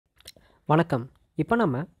வணக்கம். இப்போ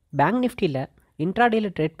நம்ம பேங்க் நிஃப்டியில் இன்ட்ராடேல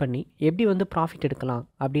ட்ரேட் பண்ணி எப்படி வந்து ப்ராஃபிட் எடுக்கலாம்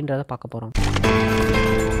அப்படின்றத பார்க்க போகிறோம்.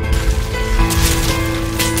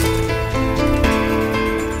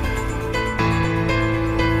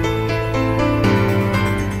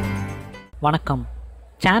 வணக்கம்.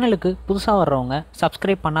 சேனலுக்கு புதுசாக வர்றவங்க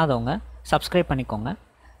சப்ஸ்கிரைப் பண்ணாதவங்க சப்ஸ்கிரைப் பண்ணிக்கோங்க.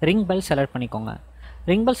 ரிங் பெல் செலக்ட் பண்ணிக்கோங்க.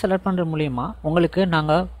 ரிங் பெல் செலக்ட் பண்ணுற மூலிமா உங்களுக்கு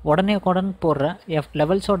நாங்கள் உடனே போடுற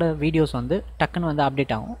லெவல்ஸோட வீடியோஸ் வந்து டக்குன்னு வந்து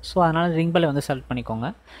அப்டேட் ஆகும். ஸோ அதனால் ரிங் பெல்லை வந்து செலக்ட் பண்ணிக்கோங்க.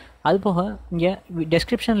 அதுபோக இங்கே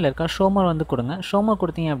டெஸ்கிரிப்ஷனில் இருக்க ஷோமோர் வந்து கொடுங்க. ஷோமோர்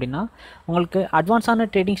கொடுத்தீங்க அப்படின்னா உங்களுக்கு அட்வான்ஸான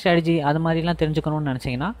ட்ரேடிங் ஸ்ட்ராட்டஜி அது மாதிரிலாம் தெரிஞ்சுக்கணும்னு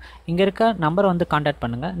நினச்சிங்கன்னா இங்கே இருக்க நம்பரை வந்து காண்டாக்ட்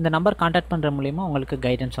பண்ணுங்கள். இந்த நம்பர் காண்டாக்ட் பண்ணுற மூலிமா உங்களுக்கு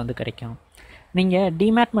கைடன்ஸ் வந்து கிடைக்கும். நீங்கள்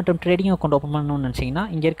டிமேட் மற்றும் ட்ரேடிங் அக்கௌண்ட் ஓப்பன் பண்ணணும்னு நினச்சிங்கன்னா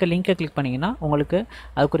இங்கே இருக்க லிங்க்கை கிளிக் பண்ணிங்கன்னா உங்களுக்கு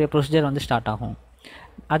அதுக்குரிய ப்ரொசீஜர் வந்து ஸ்டார்ட் ஆகும்.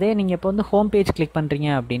 அதே நீங்கள் இப்போ வந்து ஹோம் பேஜ் கிளிக் பண்ணுறீங்க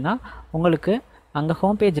அப்படின்னா உங்களுக்கு அங்கே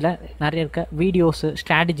ஹோம் பேஜில் நிறைய இருக்க வீடியோஸு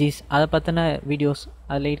ஸ்ட்ராட்டஜிஸ் அதை பற்றின வீடியோஸ்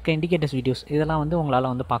அதில் இருக்க இண்டிகேட்டர்ஸ் வீடியோஸ் இதெல்லாம் வந்து உங்களால்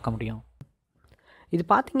வந்து பார்க்க முடியும். இது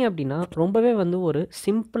பார்த்தீங்க அப்படின்னா ரொம்பவே வந்து ஒரு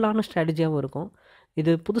சிம்பிளான ஸ்ட்ராட்டஜியாகவும் இருக்கும்.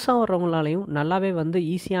 இது புதுசாக வர்றவங்களாலையும் நல்லாவே வந்து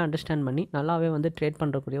ஈஸியாக அண்டர்ஸ்டாண்ட் பண்ணி நல்லாவே வந்து ட்ரேட்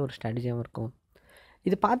பண்ணுறக்கூடிய ஒரு ஸ்ட்ராட்டஜியாகவும் இருக்கும்.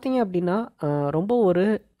 இது பார்த்தீங்க அப்படின்னா ரொம்ப ஒரு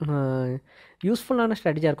யூஸ்ஃபுல்லான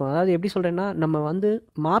ஸ்ட்ராட்டஜியாக இருக்கும். அதாவது எப்படி சொல்கிறேன்னா நம்ம வந்து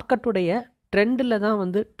மார்க்கெட்டுடைய ட்ரெண்டில் தான்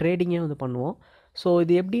வந்து ட்ரேடிங்கே வந்து பண்ணுவோம். ஸோ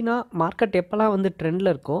இது எப்படின்னா மார்க்கெட் எப்போல்லாம் வந்து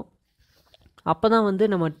ட்ரெண்டில் இருக்கோ அப்போ தான் வந்து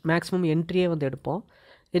நம்ம மேக்ஸிமம் என்ட்ரியே வந்து எடுப்போம்.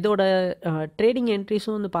 இதோட ட்ரேடிங்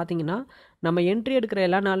என்ட்ரிஸும் வந்து பார்த்திங்கன்னா நம்ம என்ட்ரி எடுக்கிற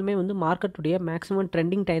எல்லா நாளுமே வந்து மார்க்கெட்டுடைய மேக்ஸிமம்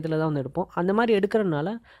ட்ரெண்டிங் டயத்தில் தான் வந்து எடுப்போம். அந்த மாதிரி எடுக்கிறதுனால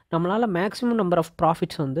நம்மளால் மேக்ஸிமம் நம்பர் ஆஃப்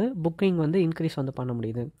ப்ராஃபிட்ஸ் வந்து புக்கிங் வந்து இன்க்ரீஸ் வந்து பண்ண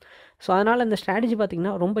முடியுது. ஸோ அதனால் இந்த ஸ்ட்ராட்டஜி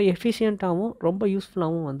பார்த்திங்கன்னா ரொம்ப எஃபிஷியண்ட்டாகவும் ரொம்ப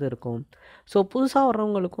யூஸ்ஃபுல்லாகவும் வந்து இருக்கும். ஸோ புதுசாக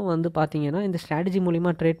வர்றவங்களுக்கும் வந்து பார்த்திங்கன்னா இந்த ஸ்ட்ராட்டஜி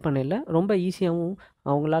மூலிமா ட்ரேட் பண்ணல ரொம்ப ஈஸியாகவும்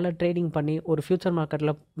அவங்களால ட்ரேடிங் பண்ணி ஒரு ஃப்யூச்சர்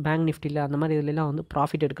மார்க்கெட்டில் பேங்க் நிஃப்டியில் அந்த மாதிரி இதுலலாம் வந்து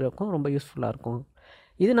ப்ராஃபிட் எடுக்கிறதுக்கும் ரொம்ப யூஸ்ஃபுல்லாக இருக்கும்.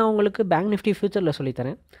 இது நான் உங்களுக்கு பேங்க் நிஃப்டி ஃபியூச்சரில்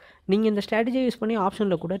சொல்லித்தரேன். நீங்கள் இந்த ஸ்ட்ராட்டஜியை யூஸ் பண்ணி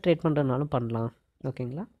ஆப்ஷனில் கூட ட்ரேட் பண்ணுறதுனாலும் பண்ணலாம்.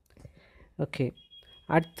 ஓகேங்களா? ஓகே,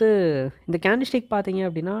 அடுத்து இந்த கேண்டில்ஸ்டிக் பார்த்தீங்க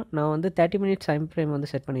அப்படின்னா நான் வந்து 30 மினிட்ஸ் டைம் ஃப்ரேம் வந்து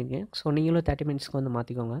செட் பண்ணியிருக்கேன். ஸோ நீங்களும் 30 மினிட்ஸ்க்கு வந்து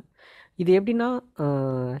மாற்றிக்கோங்க. இது எப்படின்னா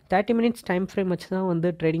 30 மினிட்ஸ் டைம் ஃப்ரேம் வச்சு தான்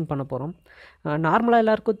வந்து ட்ரேடிங் பண்ண போகிறோம். நார்மலாக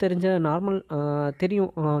எல்லாேருக்கும்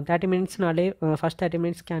தெரியும் 30 மினிட்ஸ்னாலே ஃபஸ்ட் 30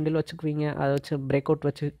 மினிட்ஸ் கேண்டில் வச்சுக்குவீங்க. அதை வச்சு பிரேக் அவுட்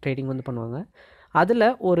வச்சு ட்ரேடிங் வந்து பண்ணுவாங்க. அதில்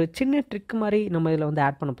ஒரு சின்ன ட்ரிக் மாதிரி நம்ம இதில் வந்து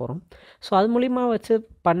ஆட் பண்ண போகிறோம். ஸோ அது மூலிமா வச்சு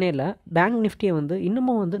பண்ணையில் பேங்க் நிஃப்டியை வந்து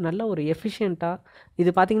இன்னமும் வந்து நல்ல ஒரு எஃபிஷியண்ட்டாக இது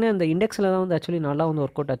பார்த்திங்கன்னா இந்த இண்டெக்ஸில் தான் வந்து ஆக்சுவலி நல்லா வந்து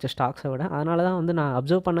ஒர்க் அவுட் ஆச்சு ஸ்டாக்ஸை விட. அதனால தான் வந்து நான்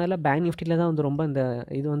அப்சர்வ் பண்ணதில் பேங்க் நிஃப்டியில் தான் வந்து ரொம்ப இந்த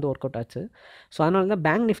இது வந்து ஒர்க் அவுட் ஆச்சு. ஸோ அதனால தான்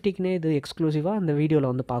பேங்க் நிஃப்டிக்குனே இது எக்ஸ்க்ளூசிவாக அந்த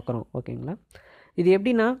வீடியோவில் வந்து பார்க்குறோம். ஓகேங்களா? இது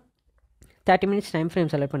எப்படின்னா 30 மினிட்ஸ் டைம்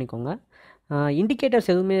ஃப்ரேம் செலக்ட் பண்ணிக்கோங்க. இண்டிகேட்டர்ஸ்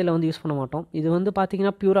எதுவுமே இதில் வந்து யூஸ் பண்ண மாட்டோம். இது வந்து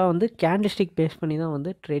பார்த்திங்கன்னா பியூராக வந்து கேண்டில்ஸ்டிக் பேஸ் பண்ணி தான் வந்து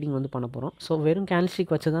ட்ரேடிங் வந்து பண்ண போகிறோம். ஸோ வெறும்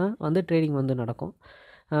கேண்டில்ஸ்டிக் வச்சு தான் வந்து ட்ரேடிங் வந்து நடக்கும்.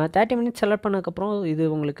 30 மினிட்ஸ் செலக்ட் பண்ணதுக்கப்புறம் இது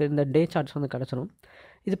உங்களுக்கு இந்த டே சார்ட்ஸ் வந்து கிடச்சிடும்.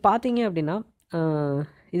 இது பார்த்தீங்க அப்படின்னா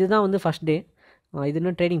இதுதான் வந்து ஃபஸ்ட் டே. இது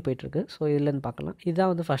இன்னும் ட்ரேடிங் போயிட்டுருக்கு. ஸோ இதுலேருந்து பார்க்கலாம்.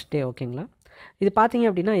 இதுதான் வந்து ஃபஸ்ட் டே. ஓகேங்களா? இது பார்த்தீங்க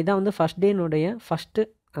அப்படின்னா இதான் வந்து ஃபஸ்ட் டேனுடைய ஃபஸ்ட்டு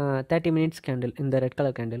 30 மினிட்ஸ் கேண்டில், இந்த ரெட்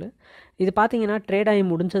கலர் கேண்டில். இது பார்த்தீங்கன்னா ட்ரேட் ஆகி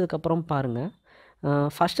முடிஞ்சதுக்கப்புறம் பாருங்கள்.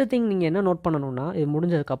 ஃபஸ்ட்டு திங் நீங்கள் என்ன நோட் பண்ணணும்னா இது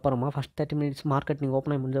முடிஞ்சதுக்கப்புறமா ஃபஸ்ட் 30 மினிட்ஸ் மார்க்கெட் நீங்கள்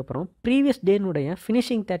ஓப்பன் ஆகி முடிஞ்சதுக்கப்புறம் ப்ரீவியஸ் டேனுடைய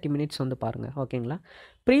ஃபினிஷிங் 30 மினிட்ஸ் வந்து பாருங்கள். ஓகேங்களா?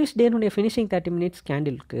 ப்ரீவியஸ் டேனுடைய ஃபினிஷிங் 30 மினிட்ஸ்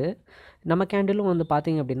கேண்டிலுக்கு நம்ம கேண்டிலும் வந்து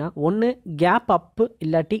பார்த்திங்க அப்படின்னா ஒன்று கேப் அப்பு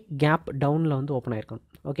இல்லாட்டி கேப் டவுனில் வந்து ஓப்பன் ஆகிருக்கணும்.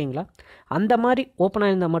 ஓகேங்களா? அந்த மாதிரி ஓப்பன்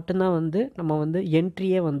ஆகிருந்தால் மட்டும்தான் வந்து நம்ம வந்து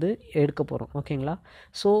என்ட்ரியே வந்து எடுக்க போகிறோம். ஓகேங்களா?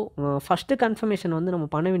 ஸோ ஃபஸ்ட்டு கன்ஃபர்மேஷன் வந்து நம்ம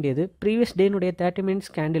பண்ண வேண்டியது ப்ரீவியஸ் டேனுடைய 30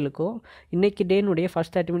 மினிட்ஸ் கேண்டிலுக்கும் இன்றைக்கி டேனுடைய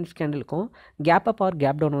first 30 minutes கேண்டிலுக்கும் gap up or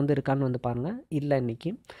gap down வந்து இருக்கான்னு வந்து பாருங்கள். இல்லை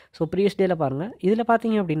இன்றைக்கி. ஸோ ப்ரீவியஸ் டேயில் பாருங்கள். இதில்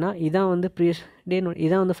பார்த்தீங்க அப்படின்னா இதான் வந்து ப்ரீவியஸ் டே,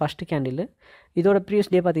 இதான் வந்து ஃபஸ்ட்டு கேண்டில். இதோட ப்ரீவியஸ்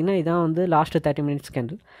டே பார்த்திங்கன்னா இதான் வந்து லாஸ்ட்டு 30 மினிட்ஸ்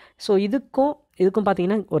கேண்டில். ஸோ இதுக்கும்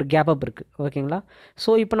பார்த்திங்கன்னா ஒரு கேப் அப் இருக்குது. ஓகேங்களா?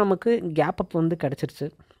 ஸோ இப்போ நமக்கு கேப் அப் வந்து கிடச்சிருச்சு.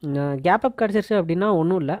 கேப் அப் கிடச்சிருச்சு அப்படின்னா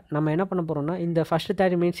ஒன்றும் இல்லை. நம்ம என்ன பண்ண போகிறோம்னா இந்த ஃபஸ்ட்டு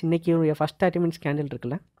 30 மினிட்ஸ் இன்றைக்கி ஃபஸ்ட் 30 மினிட்ஸ் கேண்டில்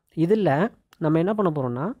இருக்குல்ல, இதில் நம்ம என்ன பண்ண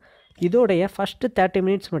போகிறோம்னா இதோடைய ஃபஸ்ட்டு 30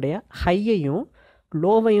 மினிட்ஸ்னுடைய ஹையையும்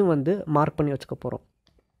லோவையும் வந்து மார்க் பண்ணி வச்சுக்க போகிறோம்.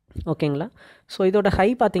 ஓகேங்களா? ஸோ இதோட ஹை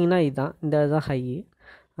பார்த்திங்கன்னா இதுதான், இந்த இதுதான் ஹை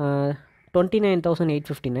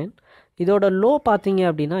 29,859. இதோட லோ பார்த்தீங்க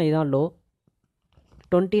அப்படின்னா இதான் லோ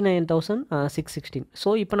 29,616. ஸோ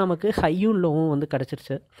இப்போ நமக்கு ஹையும் லோவும் வந்து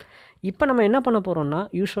கிடச்சிருச்சு. இப்போ நம்ம என்ன பண்ண போகிறோம்னா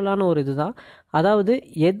யூஸ்வலான ஒரு இது தான். அதாவது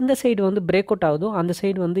எந்த சைடு வந்து பிரேக் அவுட் ஆகுதோ அந்த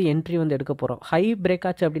சைடு வந்து என்ட்ரி வந்து எடுக்க போகிறோம். ஹை பிரேக்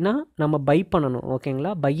ஆச்சு அப்படின்னா நம்ம பை பண்ணணும்.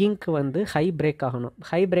 ஓகேங்களா? பையிங்க்கு வந்து ஹை பிரேக் ஆகணும்.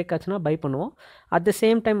 ஹை பிரேக் ஆச்சுன்னா பை பண்ணுவோம். At the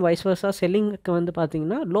same time wise வர்ஸா செல்லிங்க்கு வந்து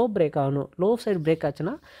பார்த்திங்கன்னா லோ பிரேக் ஆகணும். லோ சைடு பிரேக்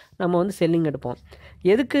ஆச்சுன்னா நம்ம வந்து செல்லிங் எடுப்போம்.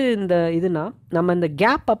 எதுக்கு இந்த இதுனா நம்ம இந்த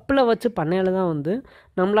கேப் அப்பில் வச்சு பண்ணையில் தான் வந்து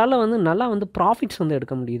நம்மளால் வந்து நல்லா வந்து ப்ராஃபிட்ஸ் வந்து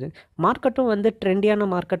எடுக்க முடியுது. மார்க்கெட்டும் வந்து ட்ரெண்டியான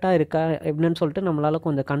மார்க்கெட்டாக இருக்கா எப்படின்னு சொல்லிட்டு நம்மளால்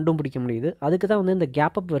கொஞ்சம் கண்டுபிடிக்க முடியுது. அதுக்கு தான் வந்து இந்த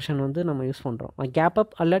கேப் அப் வெர்ஷன் வந்து நம்ம யூஸ் பண்ணுறோம். கேப்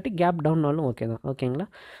அப் அல்லாட்டி கேப் டவுன்னாலும் ஓகே தான். ஓகேங்களா?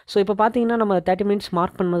 ஸோ இப்போ பார்த்தீங்கன்னா நம்ம 30 மினிட்ஸ்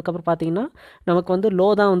மார்க் பண்ணதுக்கப்புறம் பார்த்தீங்கன்னா நமக்கு வந்து லோ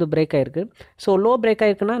தான் வந்து பிரேக் ஆகிருக்கு. ஸோ லோ பிரேக்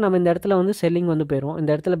ஆகிருக்குன்னா நம்ம இந்த இடத்துல வந்து செல்லிங் வந்து போயிடுவோம். இந்த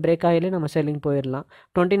இடத்துல பிரேக் ஆகிலே நம்ம செல்லிங் போயிடலாம்.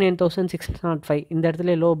 29,605 இந்த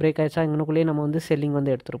இடத்துல லோ பிரேக் ஆகிடுச்சா இங்கனுக்குள்ளேயே நம்ம வந்து செல்லிங்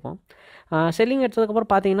வந்து எடுத்திருப்போம். செல்லிங் எடுத்ததுக்கப்புறம்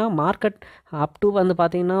பார்த்தீங்கன்னா மார்க்கெட் அப் டு வந்து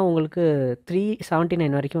பார்த்தீங்கன்னா உங்களுக்கு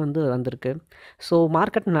 379 வரைக்கும் வந்து வந்திருக்கு. ஸோ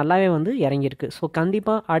மார்க்கெட் நல்லாவே வந்து இறங்கியிருக்கு. ஸோ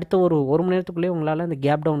கண்டிப்பாக அடுத்த ஒரு மணி நேரத்துக்குள்ளேயே உங்களால் இந்த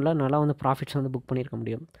கேப் டவுனில் நல்லா வந்து ப்ராஃபிட்ஸ் வந்து புக் பண்ணியிருக்க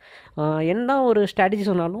முடியும். என்ன ஒரு ஸ்ட்ராட்டஜி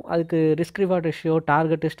சொன்னாலும் அதுக்கு risk reward ratio,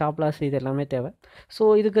 target, stop loss இது எல்லாமே தேவை. ஸோ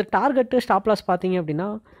இதுக்கு டார்கெட்டு, ஸ்டாப் லாஸ் பார்த்தீங்க அப்படின்னா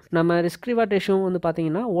நம்ம ரிஸ்க் ரிவார்ட் ரேஷியோ வந்து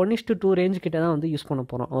பார்த்தீங்கன்னா 1:2 ரேஞ்ச் கிட்ட தான் வந்து யூஸ் பண்ண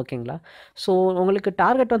போகிறோம். ஓகேங்களா? ஸோ உங்களுக்கு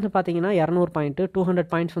டார்கெட் வந்து பார்த்தீங்கன்னா 200 பாயிண்ட்டு, 200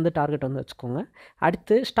 பாயிண்ட்ஸ் வந்து டார்கெட் வந்து வச்சுக்கோங்க.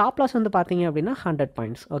 அடுத்து ஸ்டாப் லாஸ் வந்து பார்த்தீங்க அப்படின்னா 100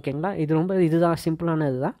 பாயிண்ட்ஸ். ஓகேங்களா? இது ரொம்ப இதுதான் சிம்பிளான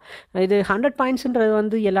இதுதான். இது 100 பாயிண்ட்ஸுன்றது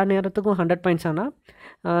வந்து எல்லா நேரத்துக்கும் 100 பாயிண்ட்ஸ். ஆனால்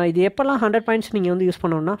இது எப்போல்லாம் 100 பாயிண்ட்ஸ் நீங்கள் வந்து யூஸ்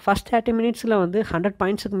பண்ணணும்னா ஃபஸ்ட் 30 மினிட்ஸில் வந்து 100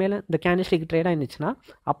 பாயிண்ட்ஸுக்கு மேலே இந்த கேண்டில்ஸ்டிக் ட்ரேட் ஆயிருந்துச்சுன்னா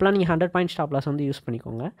அப்போலாம் நீங்கள் 100 பாயிண்ட் ஸ்டாப் லாஸ் வந்து யூஸ்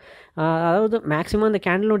பண்ணிக்கோங்க. அதாவது மேக்ஸிமம் இந்த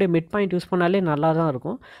கேண்டிலுடைய மிட் பாயிண்ட் யூஸ் பண்ணாலே நல்லா தான்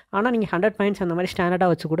இருக்கும். ஆனால் நீங்கள் 100 பாயிண்ட்ஸ் அந்த மாதிரி ஸ்டாண்டர்டாக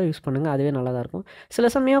வச்சு கூட யூஸ் பண்ணுங்கள். அதுவே நல்லா தான் இருக்கும். சில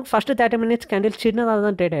சமயம் ஃபஸ்ட்டு 30 மினிட்ஸ் கேண்டில் சின்னதாக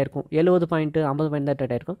தான் ட்ரேட் ஆகிருக்கும். 70 பாயிண்ட்டு 50 பாயிண்ட் தான்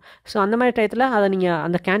ட்ரேட் ஆகிருக்கும். ஸோ அந்த மாதிரி டயத்தில் அதை நீங்கள்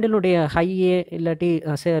அந்த கேண்டிலுடைய ஹையே இல்லாட்டி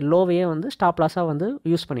லோவையே வந்து ஸ்டாப் லாஸாக வந்து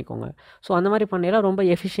யூஸ் பண்ணிக்கோங்க. ஸோ அந்த மாதிரி பண்ணையில் ரொம்ப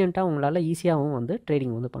எஃபிஷியண்ட்டாக உங்களால் ஈஸியாகவும் வந்து ட்ரேடிங்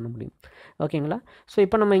வந்து பண்ண முடியும். ஓகேங்களா? ஸோ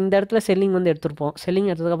இப்போ நம்ம இந்த இடத்துல செல்லிங் வந்து எடுத்துருப்போம். செல்லிங்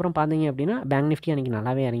எடுத்ததுக்கப்புறம் பார்த்தீங்க அப்படின்னா பேங்க் நிஃப்டி அன்றைக்கி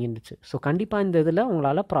நல்லாவே இறங்கிருந்துச்சு. ஸோ கண்டிப்பாக இந்த இதில்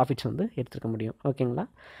உங்களால் ப்ராஃபிட்ஸ் வந்து எடுத்துக்க முடியும். ஓகேங்களா?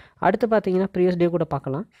 அடுத்து பார்த்தீங்கன்னா ப்ரீவியஸ் டே கூட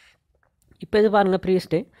பார்க்கலாம். இப்போ இது பாருங்கள்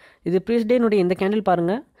ப்ரீவியஸ் டே. இது ப்ரீவியஸ் டேனுடைய இந்த கேண்டில்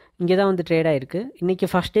பாருங்கள் இங்கே தான் வந்து ட்ரேட் ஆகிருக்கு. இன்றைக்கி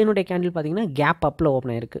ஃபஸ்ட் டேனுடைய கேண்டில் பார்த்தீங்கன்னா கேப் அப்பில்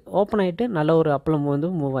ஓப்பன் ஆகிருக்கு. ஓப்பன் ஆகிட்டு நல்ல ஒரு அப்பில் வந்து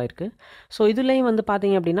மூவ் ஆகிருக்கு. ஸோ இதுலேயும் வந்து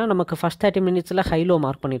பார்த்தீங்க அப்படின்னா நமக்கு ஃபஸ்ட் 30 மினிட்ஸில் ஹைலோ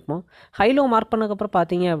மார்க் பண்ணியிருப்போம். ஹைலோ மார்க் பண்ணதுக்கப்புறம்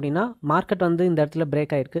பார்த்தீங்க அப்படின்னா மார்க்கெட் வந்து இந்த இடத்துல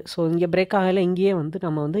பிரேக் ஆகிருக்கு. ஸோ இங்கே பிரேக் ஆகலை, இங்கேயே வந்து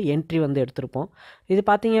நம்ம வந்து என்ட்ரி வந்து எடுத்திருப்போம். இது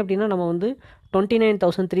பார்த்தீங்க அப்படின்னா நம்ம வந்து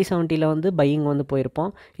 29,370 வந்து பையிங் வந்து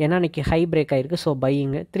போயிருப்போம். ஏன்னா இன்றைக்கி ஹை பிரேக் ஆகிருக்கு. ஸோ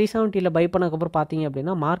பையிங்கு 370 பை பண்ணதுக்கப்புறம் பார்த்தீங்க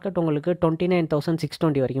அப்படின்னா மார்க்கெட் உங்களுக்கு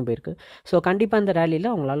 29,620 வரைக்கும் போயிருக்கு. ஸோ கண்டிப்பாக இந்த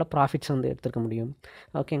ரேலியில் உங்களால் ப்ராஃபிட்ஸ் வந்து எடுத்துக்க முடியும்.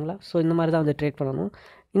 ஓகேங்களா? ஸோ இந்த மாதிரி தான் வந்து ட்ரேட் பண்ணணும்.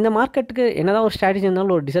 இந்த மார்க்கெட்டுக்கு என்னதான் ஒரு ஸ்ட்ராட்டஜி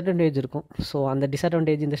இருந்தாலும் ஒரு டிஸ்அட்வான்டேஜ் இருக்கும். ஸோ அந்த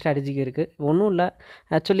டிஸ்அட்வான்டேஜ் இந்த ஸ்ட்ராட்டஜிக்கு இருக்குது. ஒன்றும் இல்லை,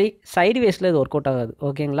 ஆக்சுவலி சைட்வேஸில் இது ஒர்க் அவுட் ஆகாது.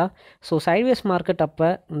 ஓகேங்களா? ஸோ சைட்வேஸ் மார்க்கெட் அப்போ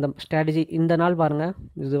இந்த ஸ்ட்ராட்டஜி இந்த நாள் பாருங்கள்,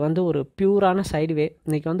 இது வந்து ஒரு பியூரான சைட்வே.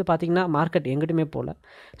 இன்றைக்கி வந்து பார்த்திங்கன்னா மார்க்கெட் எங்கிட்டுமே போகல.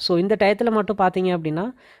 ஸோ இந்த டயத்தில் மட்டும் பார்த்தீங்க அப்படின்னா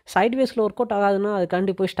சைட்வேஸில் ஒர்க் அவுட் ஆகாதுன்னா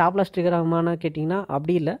அதுக்காண்டி போய் ஸ்டாப் லாஸ் ட்ரிகர் ஆகுமான்னு கேட்டிங்கன்னா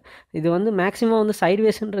அப்படி இல்லை. இது வந்து மேக்ஸிமம் வந்து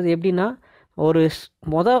சைட்வேஸ்ன்றது எப்படின்னா ஒரு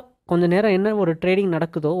கொஞ்சம் நேரம் என்ன ஒரு ட்ரேடிங்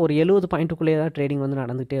நடக்குதோ ஒரு 70 பாயிண்ட்டுக்குள்ளேயே தான் ட்ரேடிங் வந்து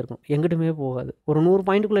நடந்துகிட்டே இருக்கும். எங்கிட்டுமே போகாது. ஒரு 100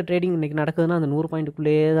 பாயிண்ட்டுக்குள்ளே ட்ரேடிங் இன்றைக்கி நடக்குதுன்னா அந்த 100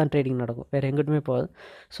 பாயிண்ட்டுக்குள்ளேயே தான் ட்ரேடிங் நடக்கும். வேறு எங்கிட்டுமே போகாது.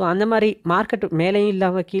 ஸோ அந்த மாதிரி மார்க்கெட் மேலேயும்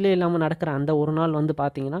இல்லாமல் கீழே இல்லாமல் நடக்கிற அந்த ஒரு நாள் வந்து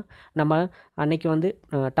பார்த்திங்கன்னா நம்ம அன்றைக்கி வந்து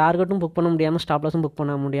டார்கெட்டும் புக் பண்ண முடியாமல் ஸ்டாப் லாஸும் புக்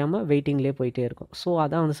பண்ண முடியாமல் வெயிட்டிங்லேயே போயிட்டே இருக்கும். ஸோ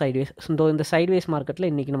அதான் வந்து சைட்வேஸ். இந்த சைட்வேஸ்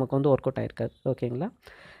மார்க்கெட்டில் இன்றைக்கி நமக்கு வந்து ஒர்க் அவுட் ஆகிருக்காது. ஓகேங்களா?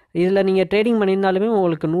 இதில் நீங்கள் ட்ரேடிங் பண்ணியிருந்தாலுமே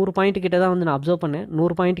உங்களுக்கு 100 பாயிண்ட் கிட்ட தான் வந்து நான் அப்சர்வ் பண்ணேன்.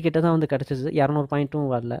 100 பாயிண்ட் கிட்ட தான் வந்து கிடச்சிது. 200 பாயிண்ட்டும்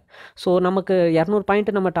வரல. ஸோ நமக்கு 200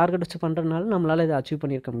 பாயிண்ட்டு நம்ம டார்கெட் வச்சு பண்ணுறதுனால நம்மளால் இதை அச்சீவ்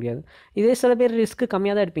பண்ணியிருக்க முடியாது. இதே சில பேர் ரிஸ்க்கு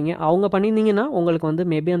கம்மியாக தான் எடுப்பீங்க. அவங்க பண்ணியிருந்தீங்கன்னா உங்களுக்கு வந்து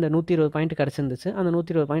மேபி அந்த 120 பாயிண்ட் கிடச்சிருந்துச்சு. அந்த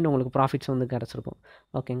 120 பாயிண்ட் உங்களுக்கு ப்ராஃபிட்ஸ் வந்து கிடச்சிருக்கும்.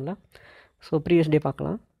 ஓகேங்களா? ஸோ ப்ரீவியஸ் டே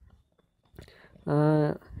பார்க்கலாம்.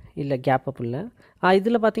 இல்லை கேப் அப் இல்லை.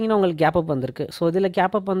 இதில் பார்த்தீங்கன்னா உங்களுக்கு கேப் அப் வந்திருக்கு. ஸோ இதில்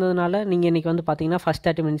கேப் அப் வந்ததுனால நீங்கள் இன்றைக்கி வந்து பார்த்தீங்கன்னா ஃபஸ்ட்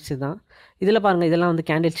 30 மினிட்ஸ் தான். இதில் பாருங்கள் இதெல்லாம் வந்து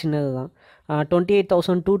கேண்டில் சின்னது தான்.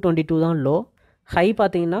 28,222 தான் லோ. ஹை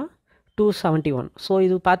பார்த்தீங்கன்னா 271. ஸோ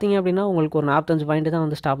இது பார்த்தீங்க அப்படின்னா உங்களுக்கு ஒரு 45 பாயிண்ட்டு தான்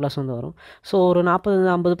வந்து ஸ்டாப் லாஸ் வந்து வரும். ஸோ ஒரு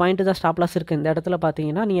 40-50 பாயிண்ட்டு தான் ஸ்டாப் லாஸ் இருக்குது. இந்த இடத்துல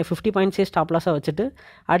பார்த்தீங்கன்னா நீங்கள் 50 பாயிண்ட்ஸே ஸ்டாப் லாஸாக வச்சுட்டு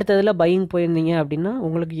அடுத்ததில் பையிங் போயிருந்தீங்க அப்படின்னா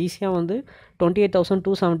உங்களுக்கு ஈஸியாக வந்து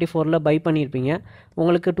 28,274 பை பண்ணியிருப்பீங்க.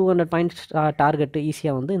 உங்களுக்கு 200 பாயிண்ட்ஸ் டார்கெட்டு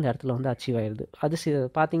ஈஸியாக வந்து இந்த இடத்துல வந்து அச்சீவ் ஆயிடுது. அது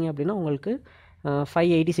பார்த்தீங்க அப்படின்னா உங்களுக்கு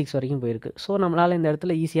 586 வரைக்கும் போயிருக்கு. ஸோ நம்மளால் இந்த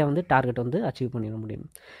இடத்துல ஈஸியாக வந்து டார்கெட் வந்து அச்சீவ் பண்ணிட முடியும்.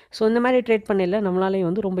 ஸோ இந்த மாதிரி ட்ரேட் பண்ணல நம்மளாலேயும்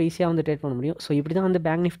வந்து ரொம்ப ஈஸியாக வந்து ட்ரேட் பண்ண முடியும். ஸோ இப்படி தான் வந்து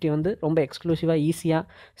பேங்க் நிஃப்டி வந்து ரொம்ப எக்ஸ்க்ளூசிவாக ஈஸியாக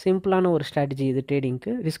சிம்பிளான ஒரு ஸ்ட்ராட்டஜி இது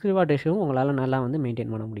ட்ரேடிங்க்கு. ரிஸ்க் ரிவார்ட் ரேஷியோவும் உங்களால் நல்லா வந்து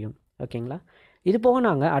மெயின்டைன் பண்ண முடியும். ஓகேங்களா? இது போக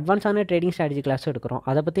நாங்கள் அட்வான்ஸான ட்ரேடிங் ஸ்ட்ராட்டஜி கிளாஸ் எடுக்கிறோம்.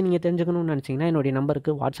 அதை பற்றி நீங்கள் தெரிஞ்சுக்கணும்னு நினச்சிங்கன்னா என்னுடைய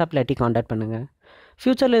நம்பருக்கு வாட்ஸ்அப் இல்லாட்டி காண்டாக்ட் பண்ணுங்கள்.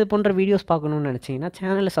 ஃப்யூச்சரில் இது போன்ற வீடியோஸ் பார்க்கணுன்னு நினச்சிங்கன்னா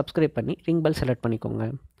சேனலை சப்ஸ்கிரைப் பண்ணி ரிங் பெல் செலக்ட்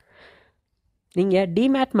பண்ணிக்கோங்க. நீங்கள்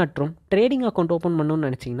டிமேட் மற்றும் ட்ரேடிங் அக்கௌண்ட் ஓப்பன் பண்ணணும்னு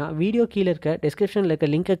நினச்சிங்கன்னா வீடியோ கீழே இருக்க டிஸ்கிரிப்ஷனில் இருக்க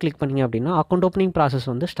லிங்கை கிளிக் பண்ணிங்க அப்படின்னா அக்கௌண்ட் ஓப்பனிங் ப்ராசஸ்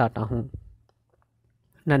வந்து ஸ்டார்ட் ஆகும்.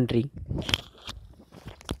 நன்றி.